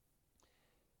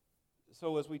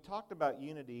 So as we talked about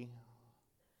unity,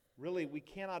 really we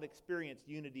cannot experience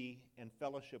unity and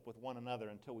fellowship with one another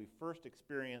until we first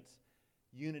experience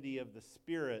unity of the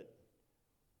Spirit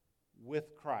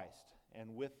with Christ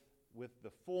and with the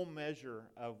full measure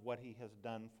of what he has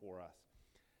done for us.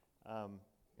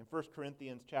 In 1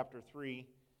 Corinthians chapter 3,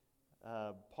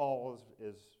 Paul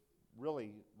is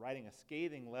really writing a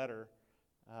scathing letter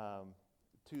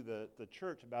to the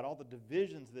church about all the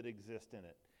divisions that exist in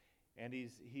it. And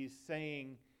he's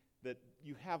saying that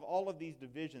you have all of these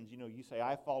divisions. You say,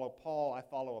 I follow Paul, I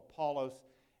follow Apollos.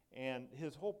 And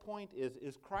his whole point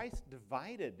is Christ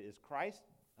divided? Is Christ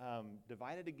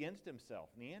divided against himself?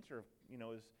 And the answer,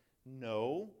 is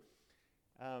no.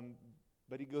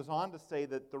 But he goes on to say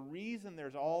that the reason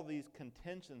there's all these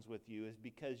contentions with you is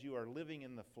because you are living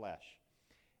in the flesh.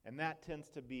 And that tends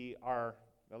to be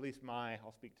at least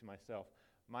I'll speak to myself,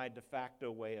 my de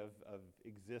facto way of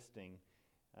existing.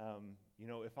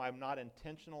 If I'm not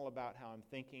intentional about how I'm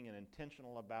thinking and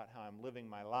intentional about how I'm living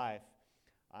my life,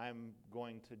 I'm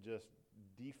going to just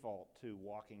default to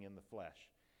walking in the flesh.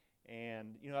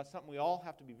 And, that's something we all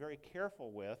have to be very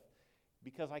careful with,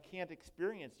 because I can't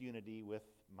experience unity with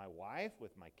my wife,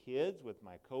 with my kids, with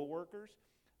my coworkers,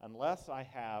 unless I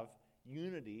have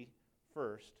unity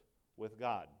first with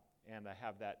God, and I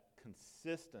have that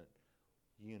consistent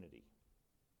unity.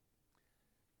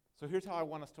 So here's how I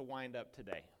want us to wind up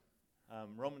today.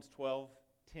 Romans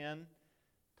 12:10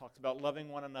 talks about loving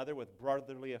one another with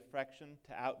brotherly affection,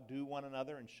 to outdo one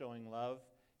another in showing love.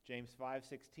 James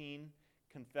 5:16,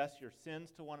 confess your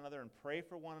sins to one another and pray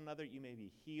for one another, you may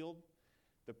be healed.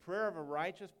 The prayer of a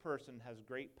righteous person has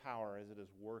great power as it is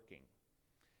working.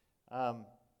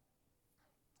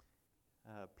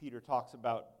 Peter talks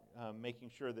about making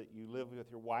sure that you live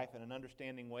with your wife in an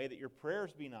understanding way, that your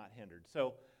prayers be not hindered.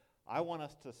 So I want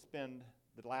us to spend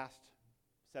the last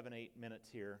 7-8 minutes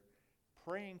here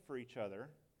praying for each other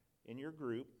in your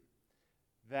group,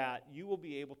 that you will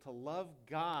be able to love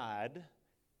God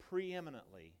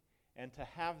preeminently and to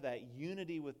have that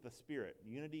unity with the Spirit,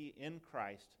 unity in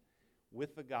Christ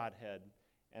with the Godhead,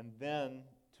 and then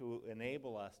to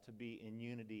enable us to be in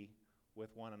unity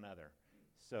with one another.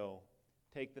 So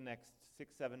take the next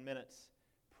 6-7 minutes,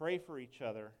 pray for each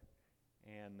other,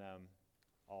 and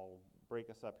I'll break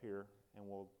us up here, and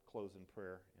we'll close in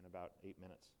prayer in about 8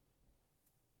 minutes.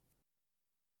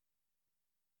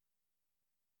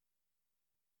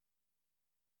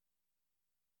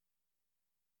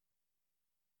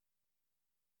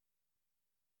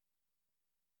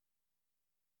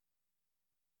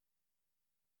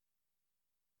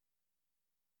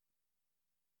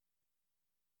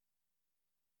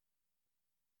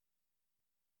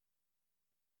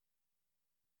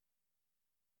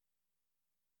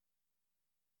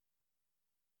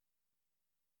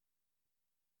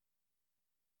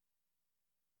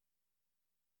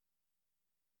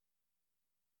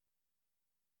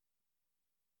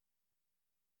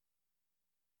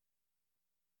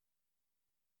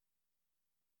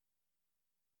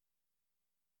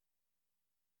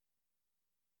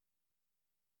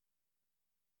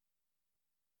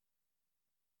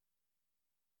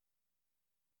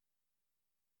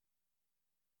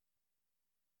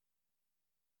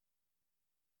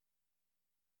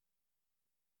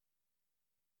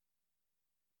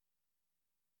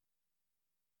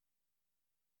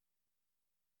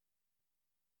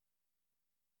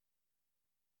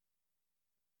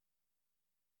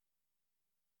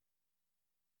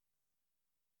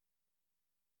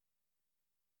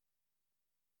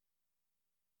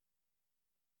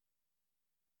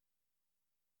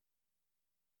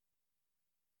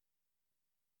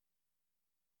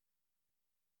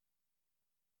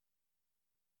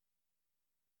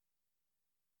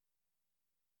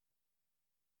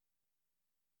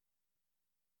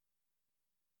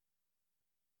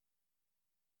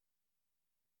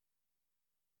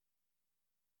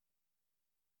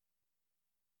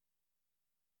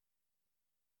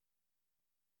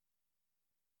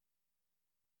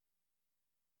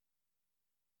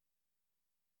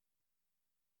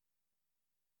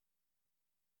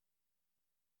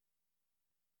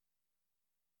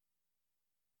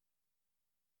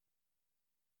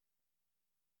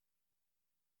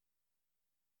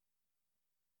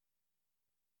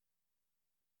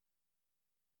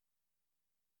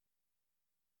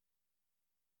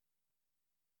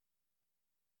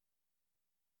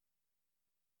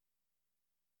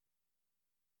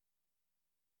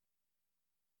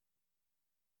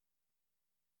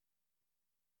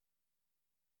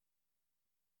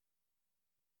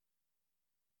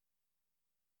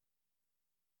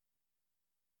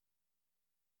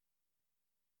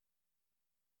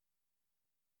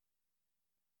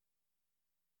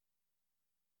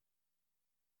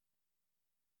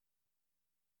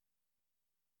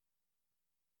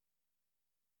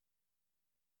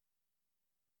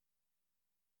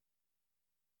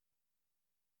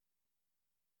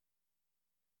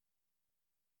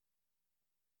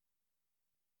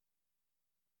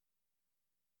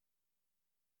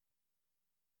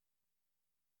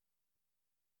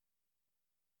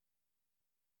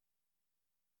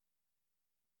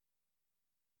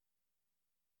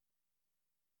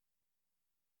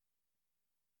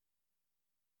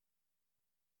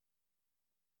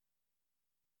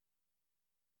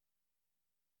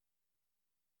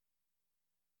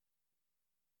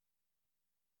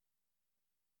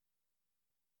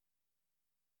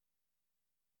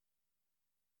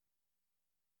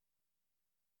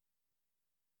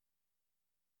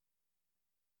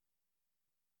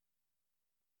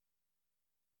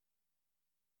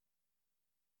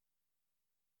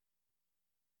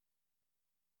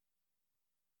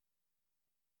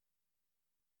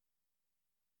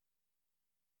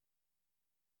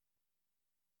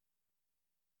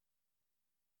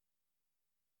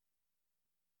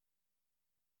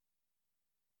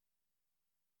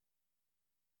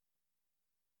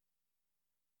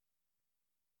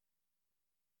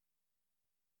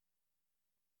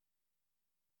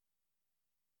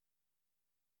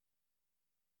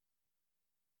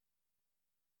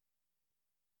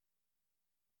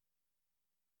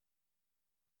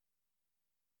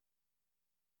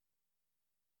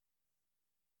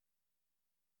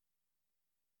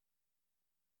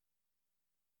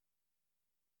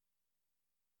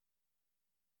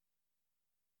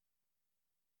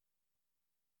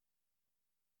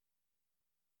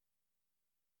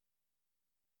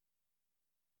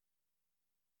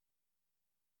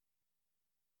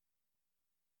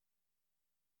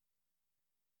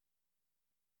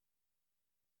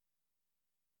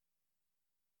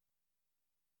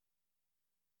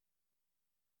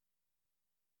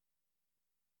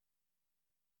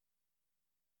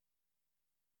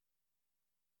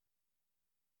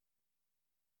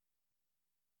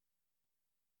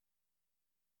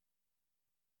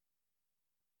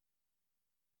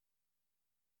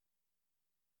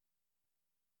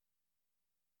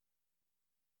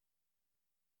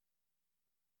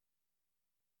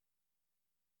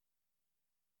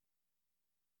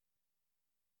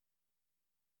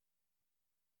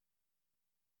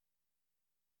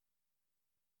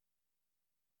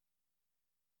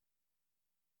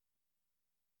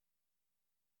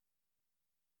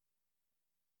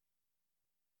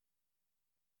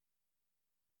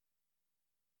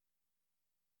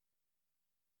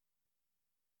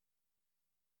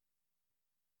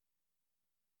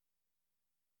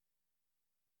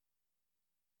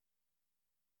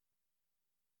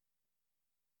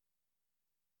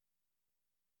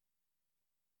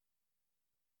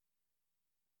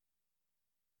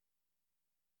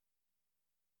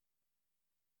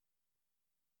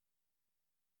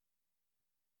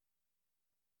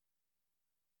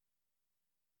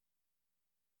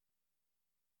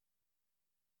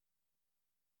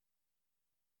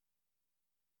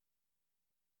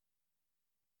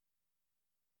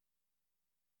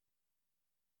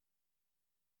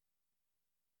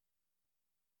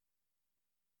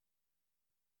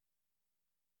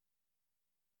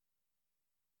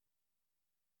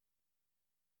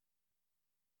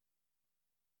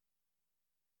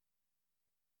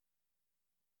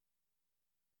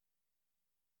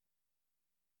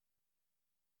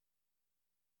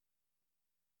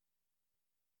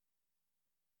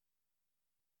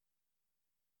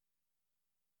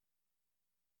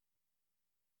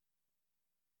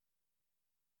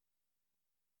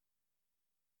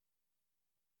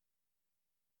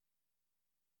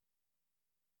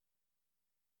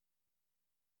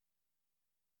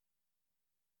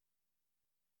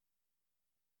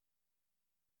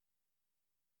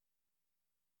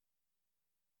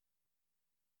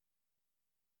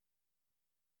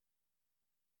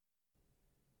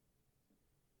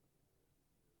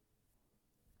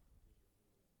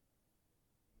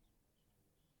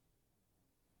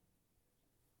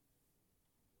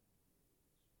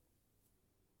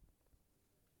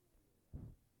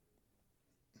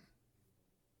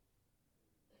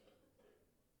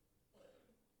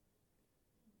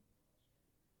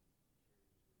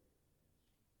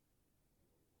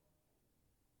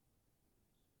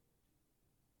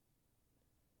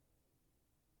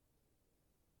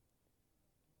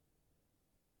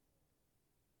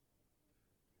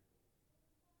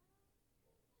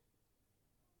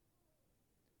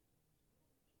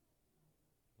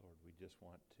 just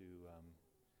want to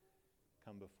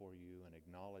come before you and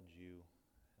acknowledge you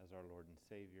as our Lord and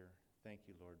Savior. Thank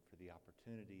you, Lord, for the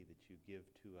opportunity that you give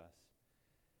to us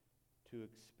to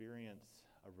experience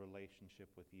a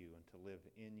relationship with you and to live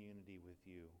in unity with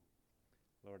you.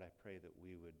 Lord, I pray that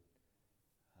we would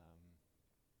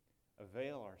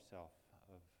avail ourselves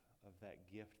of that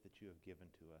gift that you have given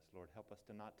to us. Lord, help us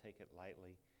to not take it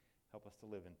lightly. Help us to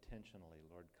live intentionally.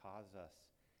 Lord, cause us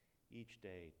each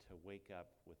day to wake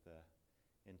up with the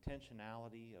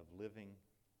intentionality of living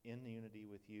in unity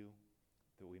with you,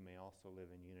 that we may also live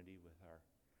in unity with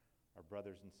our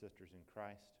brothers and sisters in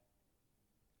Christ.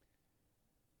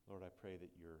 Lord, I pray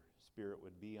that your Spirit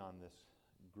would be on this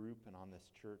group and on this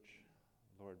church.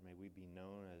 Lord, may we be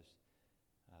known as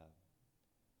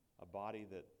a body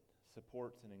that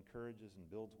supports and encourages and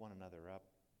builds one another up.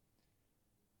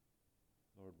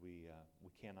 Lord, we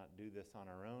cannot do this on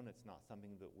our own. It's not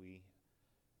something that we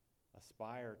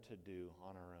aspire to do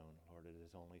on our own. Lord, it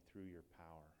is only through your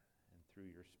power and through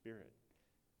your Spirit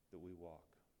that we walk.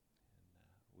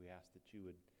 And we ask that you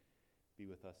would be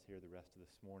with us here the rest of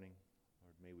this morning.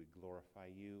 Lord, may we glorify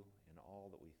you in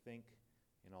all that we think,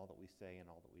 in all that we say, and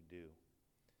all that we do.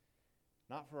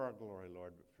 Not for our glory,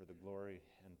 Lord, but for the glory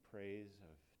and praise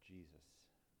of Jesus.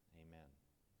 Amen.